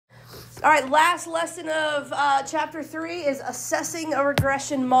All right, last lesson of chapter 3 is assessing a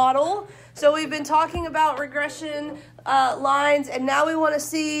regression model. So we've been talking about regression lines, and now we want to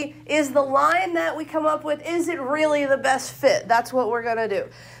see, is the line that we come up with, is it really the best fit? That's what we're going to do.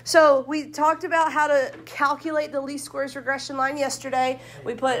 So we talked about how to calculate the least squares regression line yesterday.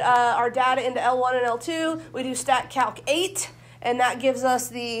 We put our data into L1 and L2. We do stat calc 8, and that gives us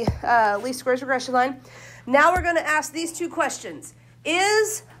the least squares regression line. Now we're going to ask these two questions.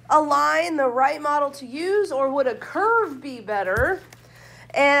 Is a line the right model to use, or would a curve be better?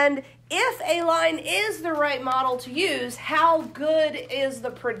 And if a line is the right model to use, how good is the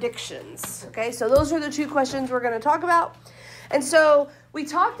predictions? Okay, so those are the two questions we're going to talk about. And so we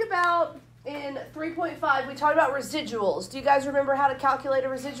talked about, in 3.5, we talked about residuals. Do you guys remember how to calculate a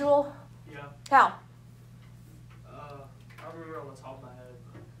residual? Yeah. How? I remember on the top of my head.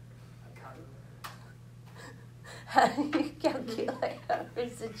 I kind of. How do you calculate a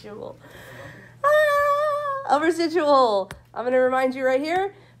residual? A residual. I'm going to remind you right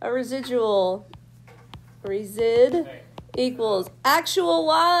here. A residual. Resid equals actual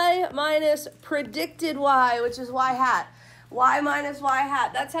y minus predicted y, which is y hat. Y minus y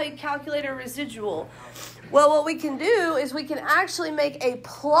hat. That's how you calculate a residual. Well, what we can do is we can actually make a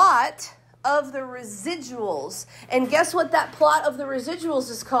plot of the residuals. And guess what that plot of the residuals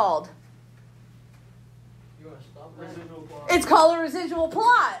is called? You want to stop that? Residual plot. It's called a residual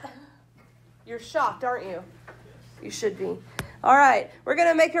plot. You're shocked, aren't you? You should be. All right, we're going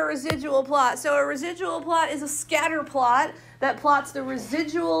to make a residual plot. So a residual plot is a scatter plot that plots the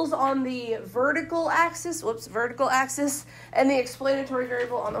residuals on the vertical axis, and the explanatory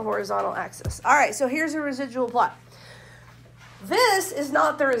variable on the horizontal axis. All right, so here's a residual plot. This is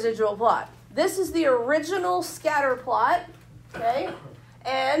not the residual plot. This is the original scatter plot, okay?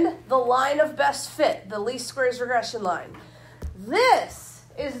 And the line of best fit, the least squares regression line. This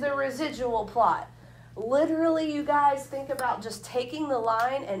is the residual plot. Literally, you guys think about just taking the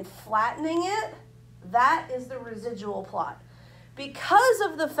line and flattening it. That is the residual plot. Because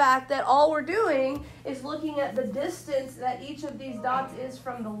of the fact that all we're doing is looking at the distance that each of these dots is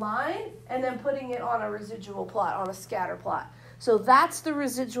from the line and then putting it on a residual plot, on a scatter plot. So that's the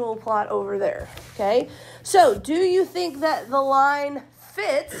residual plot over there, okay? So do you think that the line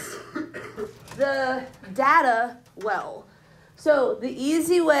fits the data well? So the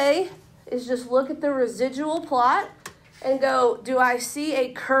easy way is just look at the residual plot and go, do I see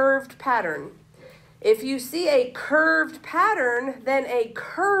a curved pattern? If you see a curved pattern, then a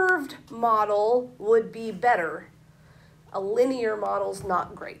curved model would be better. A linear model's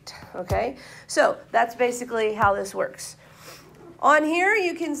not great, okay? So that's basically how this works. On here,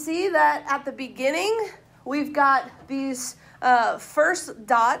 you can see that at the beginning, we've got these first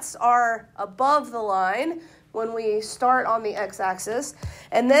dots are above the line when we start on the x-axis,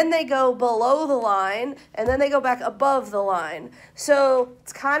 and then they go below the line, and then they go back above the line. So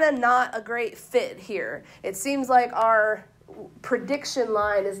it's kind of not a great fit here. It seems like our prediction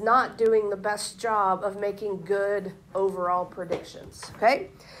line is not doing the best job of making good overall predictions, okay?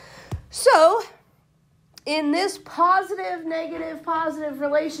 So in this positive, negative, positive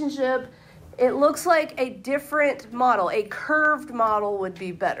relationship, it looks like a different model, a curved model would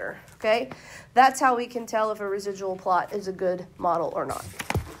be better, okay? That's how we can tell if a residual plot is a good model or not.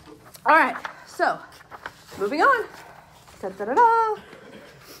 All right, so moving on. Da-da-da-da.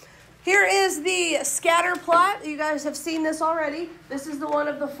 Here is the scatter plot. You guys have seen this already. This is the one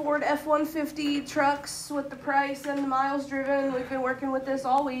of the Ford F-150 trucks with the price and the miles driven. We've been working with this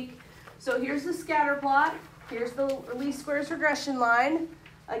all week. So here's the scatter plot. Here's the least squares regression line.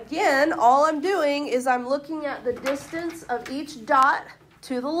 Again, all I'm doing is I'm looking at the distance of each dot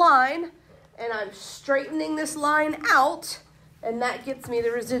to the line, and I'm straightening this line out, and that gets me the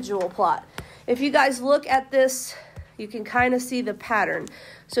residual plot. If you guys look at this, you can kind of see the pattern.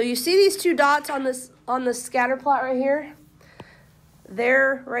 So you see these two dots on the scatter plot right here?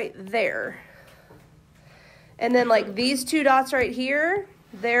 They're right there. And then like these two dots right here,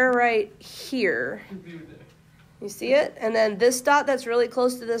 they're right here. You see it? And then this dot that's really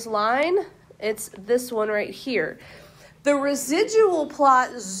close to this line, it's this one right here. The residual plot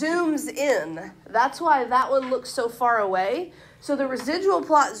zooms in. That's why that one looks so far away. So the residual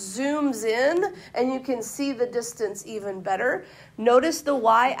plot zooms in, and you can see the distance even better. Notice the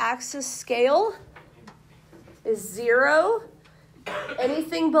y-axis scale is 0.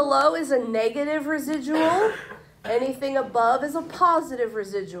 Anything below is a negative residual. Anything above is a positive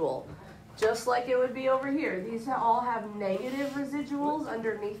residual. Just like it would be over here. These all have negative residuals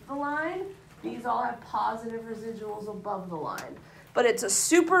underneath the line. These all have positive residuals above the line. But it's a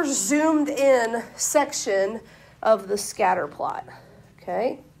super zoomed in section of the scatter plot.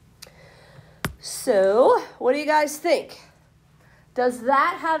 Okay? So, what do you guys think? Does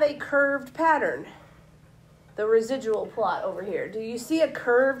that have a curved pattern? The residual plot over here. Do you see a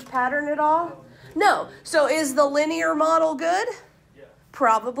curved pattern at all? No. So is the linear model good? Yeah.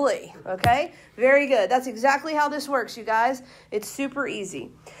 Probably. Okay? Very good. That's exactly how this works, you guys. It's super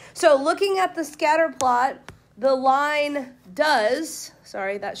easy. So looking at the scatter plot, the line does,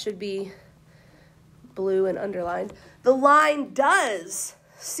 sorry, that should be blue and underlined. The line does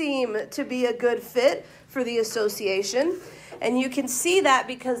seem to be a good fit for the association. And you can see that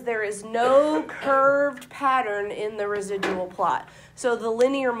because there is no curved pattern in the residual plot. So the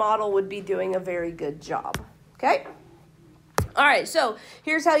linear model would be doing a very good job. Okay? All right, so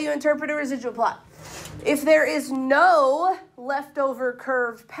here's how you interpret a residual plot. If there is no leftover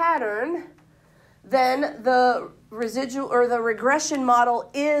curved pattern, then the residual or the regression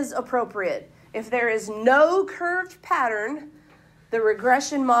model is appropriate. If there is no curved pattern, the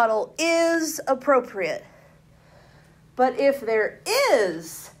regression model is appropriate. But if there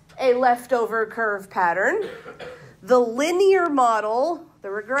is a leftover curve pattern, the linear model, the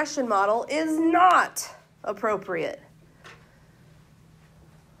regression model, is not appropriate.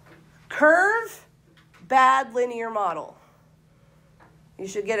 Curve, bad linear model. You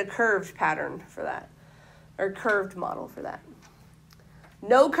should get a curved pattern for that, or curved model for that.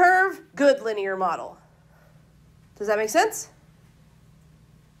 No curve, good linear model. Does that make sense?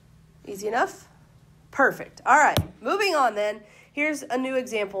 Easy enough? Perfect. All right, moving on then. Here's a new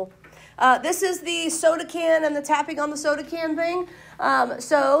example. This is the soda can and the tapping on the soda can thing.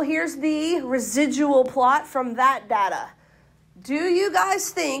 So here's the residual plot from that data. Do you guys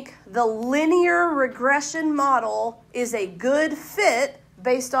think the linear regression model is a good fit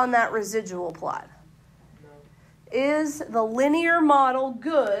based on that residual plot? No. Is the linear model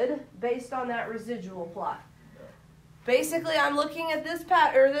good based on that residual plot? Basically, I'm looking at this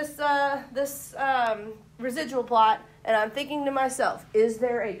this residual plot, and I'm thinking to myself, is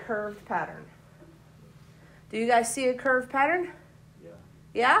there a curved pattern? Do you guys see a curved pattern? Yeah.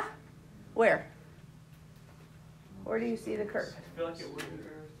 Yeah? Where? Where do you see the curve? I feel like it would be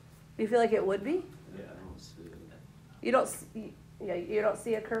curved. Do you feel like it would be? Yeah. You don't see, you don't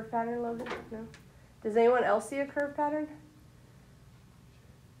see a curved pattern, Logan? No? Does anyone else see a curved pattern?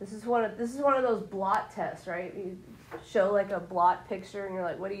 This is one of those blot tests, right? You show like a blot picture and you're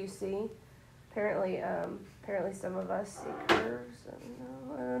like, what do you see? Apparently some of us see curves.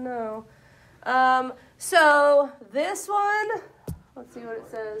 I don't know. So this one, let's see what it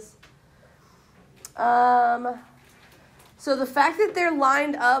says. So the fact that they're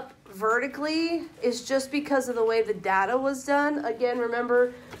lined up vertically is just because of the way the data was done. Again,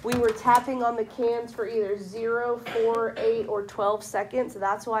 remember, we were tapping on the cans for either 0, 4, 8, or 12 seconds.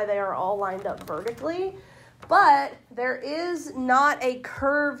 That's why they are all lined up vertically. But there is not a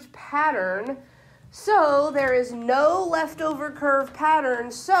curved pattern, so there is no leftover curved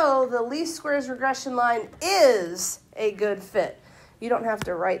pattern, so the least squares regression line is a good fit. You don't have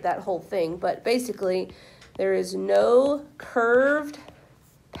to write that whole thing, but basically there is no curved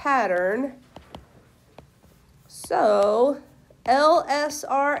pattern, so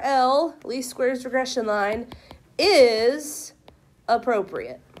LSRL, least squares regression line, is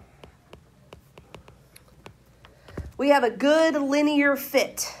appropriate. We have a good linear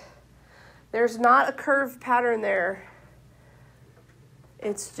fit. There's not a curved pattern there.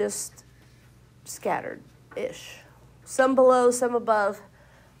 It's just scattered-ish. Some below, some above.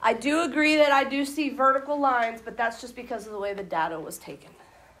 I do agree that I do see vertical lines, but that's just because of the way the data was taken.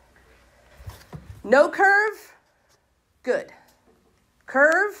 No curve, good.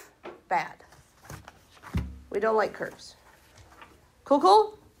 Curve, bad. We don't like curves.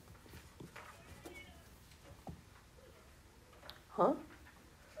 Cool? Huh?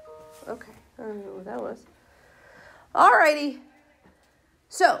 Okay, I don't know what that was. Alrighty.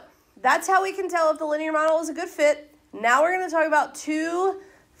 So, that's how we can tell if the linear model is a good fit. Now we're going to talk about two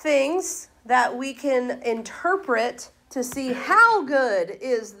things that we can interpret to see how good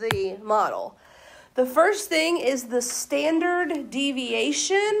is the model. The first thing is the standard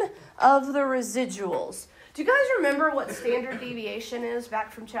deviation of the residuals. Do you guys remember what standard deviation is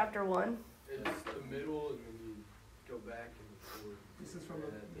back from chapter 1? It's the middle, and then you go back and forward. Distance from the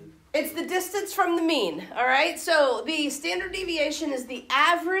mean. It's the distance from the mean, all right? So the standard deviation is the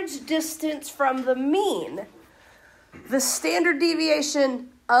average distance from the mean. The standard deviation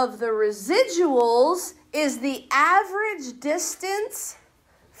of the residuals is the average distance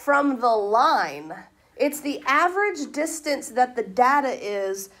from the line. It's the average distance that the data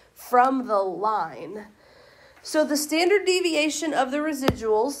is from the line. So the standard deviation of the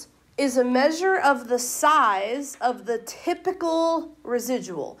residuals is a measure of the size of the typical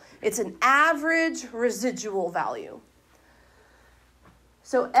residual. It's an average residual value.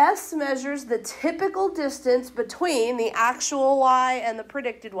 So S measures the typical distance between the actual Y and the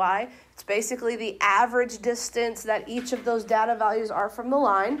predicted Y. It's basically the average distance that each of those data values are from the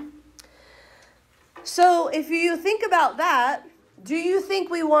line. So if you think about that, do you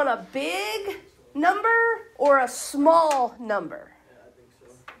think we want a big number or a small number? Yeah, I think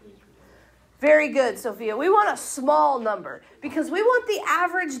so. Very good, Sophia. We want a small number because we want the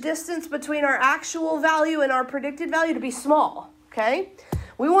average distance between our actual value and our predicted value to be small, okay?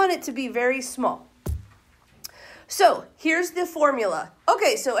 We want it to be very small. So here's the formula.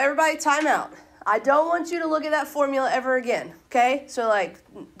 Okay, so everybody time out. I don't want you to look at that formula ever again, okay? So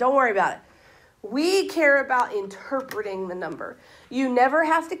don't worry about it. We care about interpreting the number. You never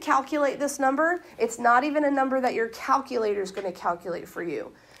have to calculate this number. It's not even a number that your calculator is going to calculate for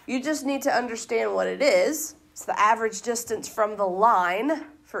you. You just need to understand what it is. It's the average distance from the line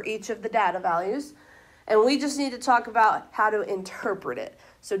for each of the data values. And we just need to talk about how to interpret it.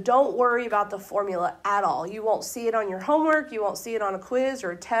 So don't worry about the formula at all. You won't see it on your homework. You won't see it on a quiz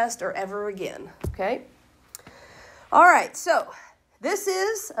or a test or ever again, okay? All right, so this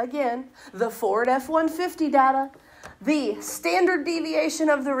is, again, the Ford F-150 data. The standard deviation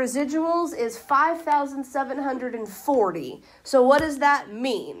of the residuals is 5,740. So what does that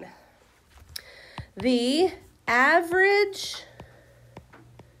mean? The average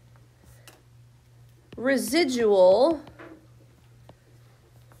residual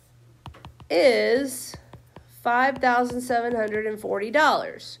is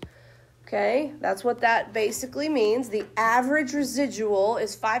 $5,740. Okay, that's what that basically means. The average residual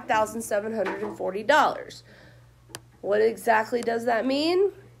is $5,740. What exactly does that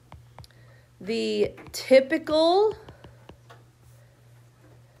mean? The typical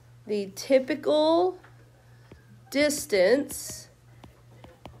distance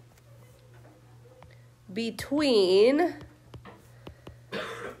between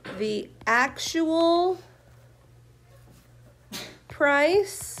the actual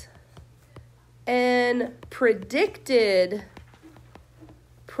price and predicted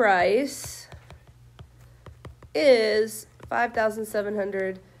price is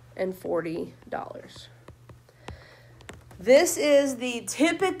 $5,740. This is the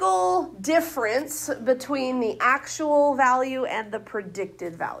typical difference between the actual value and the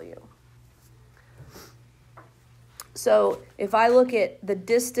predicted value. So if I look at the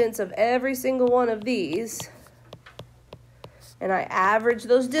distance of every single one of these and I average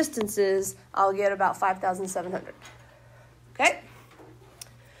those distances, I'll get about 5,700. Okay?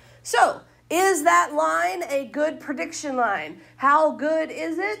 So is that line a good prediction line? How good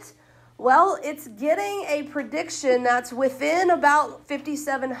is it? Well, it's getting a prediction that's within about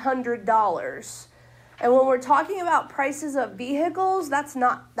 $5,700. And when we're talking about prices of vehicles, that's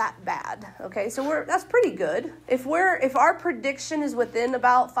not that bad. Okay, so that's pretty good. If our prediction is within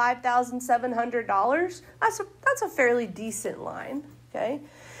about $5,700, that's a fairly decent line. Okay,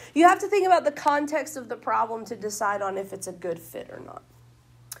 you have to think about the context of the problem to decide on if it's a good fit or not.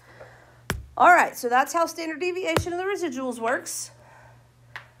 All right, so that's how standard deviation of the residuals works.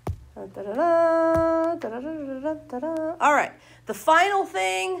 All right, the final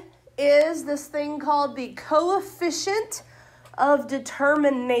thing is this thing called the coefficient of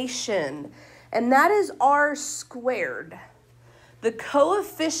determination, and that is R squared. The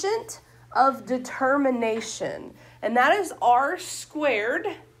coefficient of determination, and that is R squared.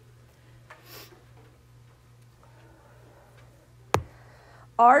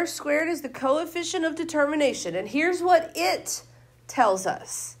 R squared is the coefficient of determination, and here's what it tells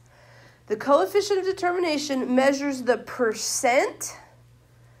us. The coefficient of determination measures the percent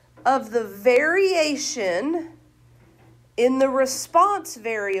of the variation in the response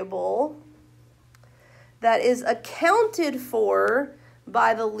variable that is accounted for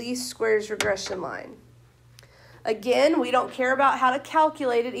by the least squares regression line. Again, we don't care about how to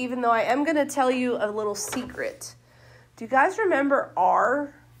calculate it, even though I am going to tell you a little secret. Do you guys remember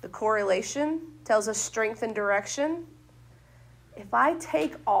R, the correlation, tells us strength and direction? If I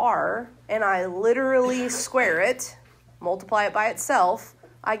take R and I literally square it, multiply it by itself,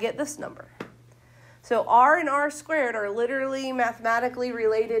 I get this number. So R and R squared are literally mathematically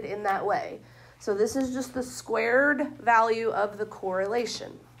related in that way. So this is just the squared value of the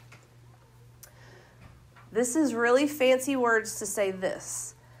correlation. This is really fancy words to say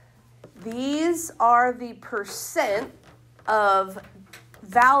this. These are the percent of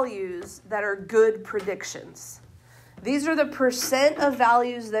values that are good predictions. These are the percent of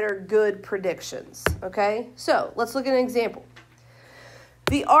values that are good predictions, okay? So let's look at an example.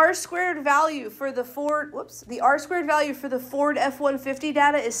 The R-squared value for the Ford, Ford F-150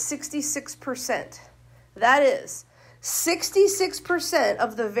 data is 66%. That is 66%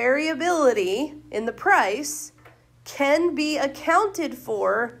 of the variability in the price can be accounted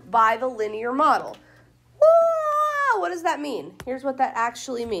for by the linear model. What does that mean? Here's what that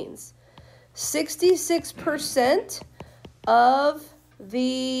actually means. 66% of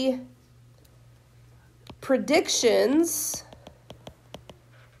the predictions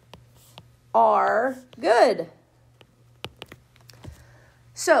are good.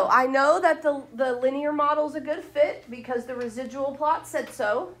 So I know that the linear model is a good fit because the residual plot said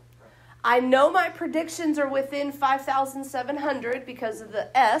so. I know my predictions are within 5,700 because of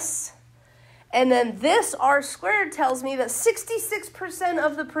the S. And then this R-squared tells me that 66%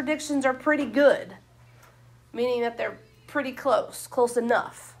 of the predictions are pretty good, meaning that they're pretty close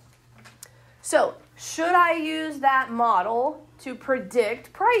enough. So should I use that model to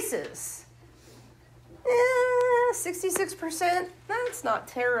predict prices? 66%, that's not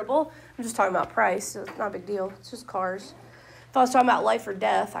terrible. I'm just talking about price, so it's not a big deal. It's just cars. If I was talking about life or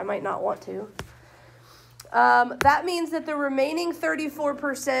death, I might not want to. That means that the remaining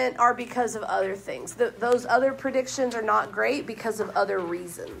 34% are because of other things. Those other predictions are not great because of other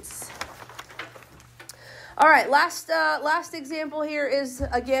reasons. All right, last example here is,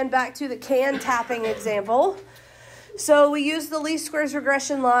 again, back to the can tapping example. So we use the least squares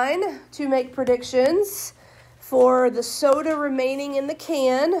regression line to make predictions for the soda remaining in the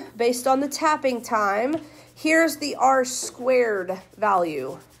can based on the tapping time. Here's the R-squared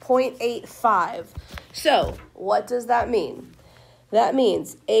value, 0.85. So what does that mean? That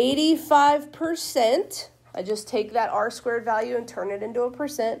means 85%, I just take that R-squared value and turn it into a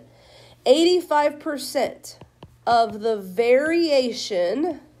percent, 85% of the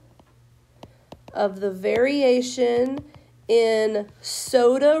variation in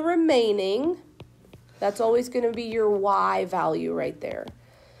soda remaining, that's always going to be your Y value right there.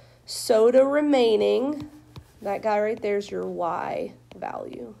 Soda remaining, that guy right there is your Y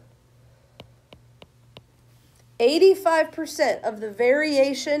value. 85% of the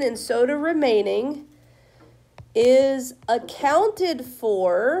variation in soda remaining is accounted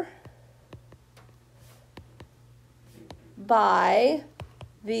for by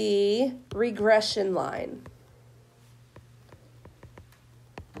the regression line.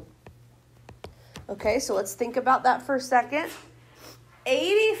 Okay, so let's think about that for a second.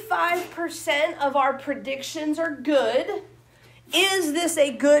 85% of our predictions are good. Is this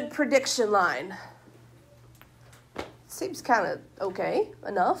a good prediction line? Seems kind of okay,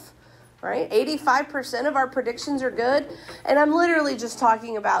 enough, right? 85% of our predictions are good. And I'm literally just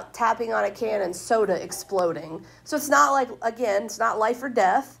talking about tapping on a can and soda exploding. So it's not like, again, it's not life or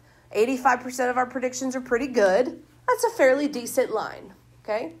death. 85% of our predictions are pretty good. That's a fairly decent line,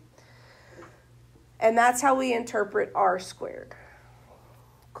 okay? And that's how we interpret R-squared.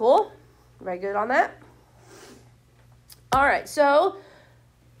 Cool? Very good on that? All right, so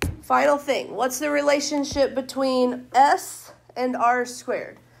final thing. What's the relationship between S and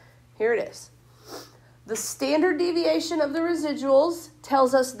R-squared? Here it is. The standard deviation of the residuals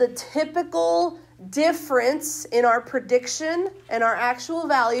tells us the typical difference in our prediction and our actual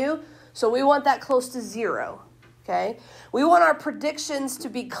value. So we want that close to 0. Okay? We want our predictions to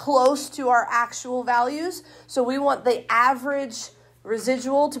be close to our actual values. So we want the average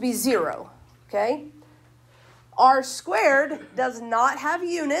residual to be 0. Okay? R-squared does not have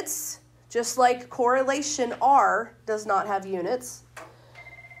units, just like correlation R does not have units.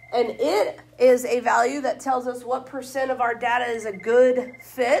 And it is a value that tells us what percent of our data is a good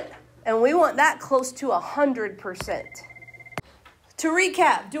fit, and we want that close to 100%. To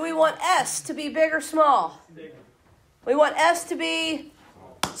recap, do we want S to be big or small? Big. We want S to be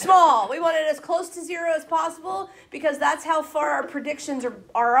small. We want it as close to 0 as possible because that's how far our predictions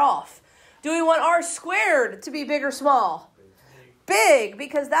are off. Do we want R-squared to be big or small? Big,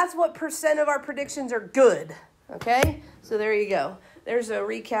 because that's what percent of our predictions are good. Okay? So there you go. There's a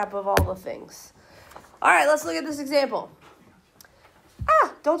recap of all the things. All right, let's look at this example.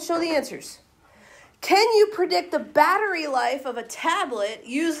 Don't show the answers. Can you predict the battery life of a tablet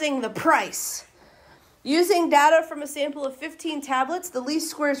using the price? Using data from a sample of 15 tablets, the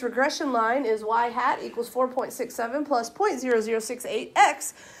least squares regression line is y hat equals 4.67 plus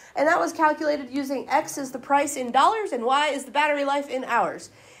 0.0068x. And that was calculated using x as the price in dollars and y is the battery life in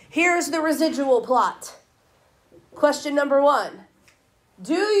hours. Here's the residual plot. Question number 1.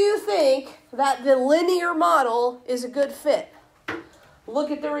 Do you think that the linear model is a good fit?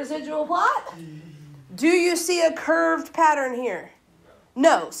 Look at the residual plot. Do you see a curved pattern here?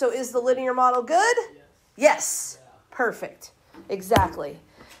 No. So is the linear model good? Yes. Perfect. Exactly.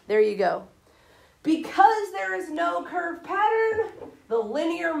 There you go. Because there is no curve pattern, the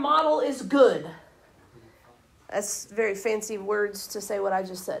linear model is good. That's very fancy words to say what I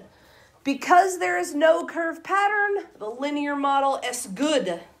just said. Because there is no curve pattern, the linear model is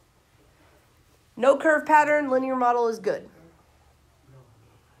good. No curve pattern, linear model is good.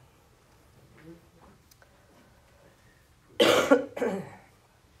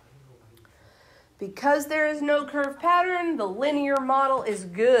 Because there is no curve pattern, the linear model is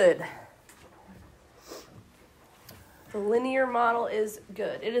good. The linear model is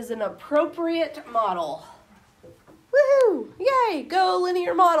good. It is an appropriate model. Woohoo! Yay! Go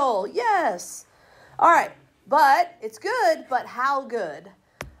linear model. Yes. All right. But it's good, but how good?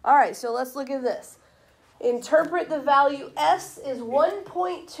 All right, so let's look at this. Interpret the value S is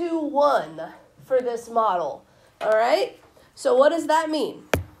 1.21 for this model. All right? So what does that mean?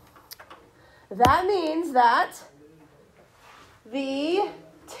 That means that the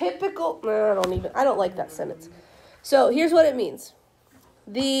typical, I don't like that sentence. So here's what it means.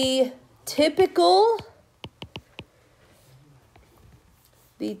 The typical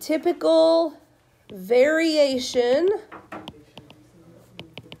variation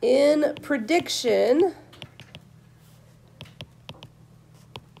in prediction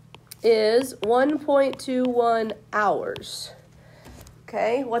is 1.21 hours.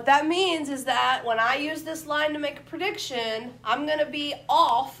 Okay, what that means is that when I use this line to make a prediction, I'm going to be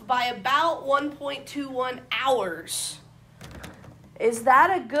off by about 1.21 hours. Is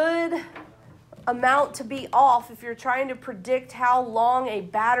that a good amount to be off if you're trying to predict how long a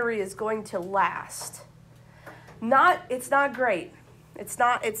battery is going to last? It's not great. It's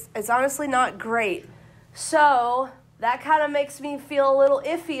honestly not great. So that kind of makes me feel a little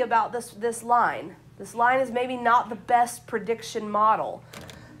iffy about this line. This line is maybe not the best prediction model.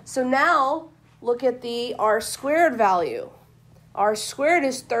 So now look at the R squared value. R squared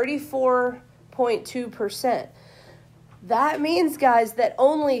is 34.2%. That means, guys, that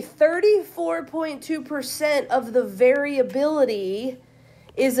only 34.2% of the variability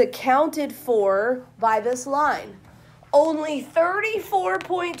is accounted for by this line. Only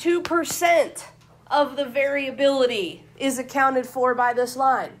 34.2% of the variability is accounted for by this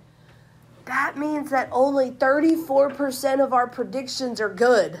line. That means that only 34% of our predictions are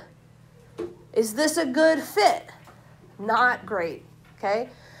good. Is this a good fit? Not great, okay?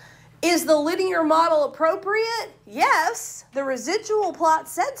 Is the linear model appropriate? Yes, the residual plot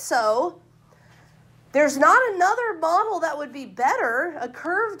said so. There's not another model that would be better. A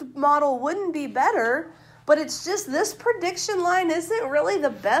curved model wouldn't be better, but it's just this prediction line isn't really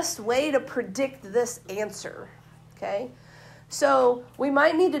the best way to predict this answer, okay? So we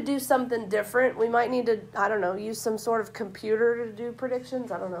might need to do something different. We might need to, use some sort of computer to do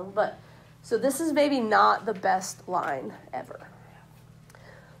predictions. I don't know. But so this is maybe not the best line ever.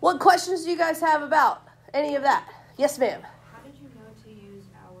 What questions do you guys have about any of that? Yes, ma'am. How did you know to use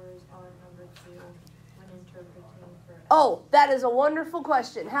hours on number 2 when interpreting for... Oh, that is a wonderful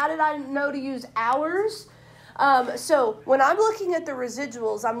question. How did I know to use hours? So when I'm looking at the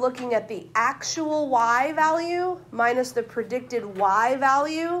residuals, I'm looking at the actual Y value minus the predicted Y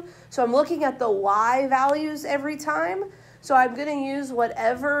value. So I'm looking at the Y values every time. So I'm going to use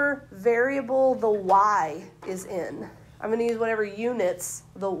whatever variable the Y is in. I'm going to use whatever units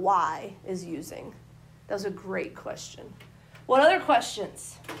the Y is using. That was a great question. What other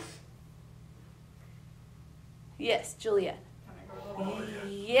questions? Yes, Juliet. Can I go a little lower?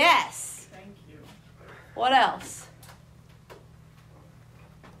 Yes. Thank you. What else?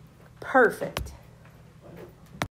 Perfect.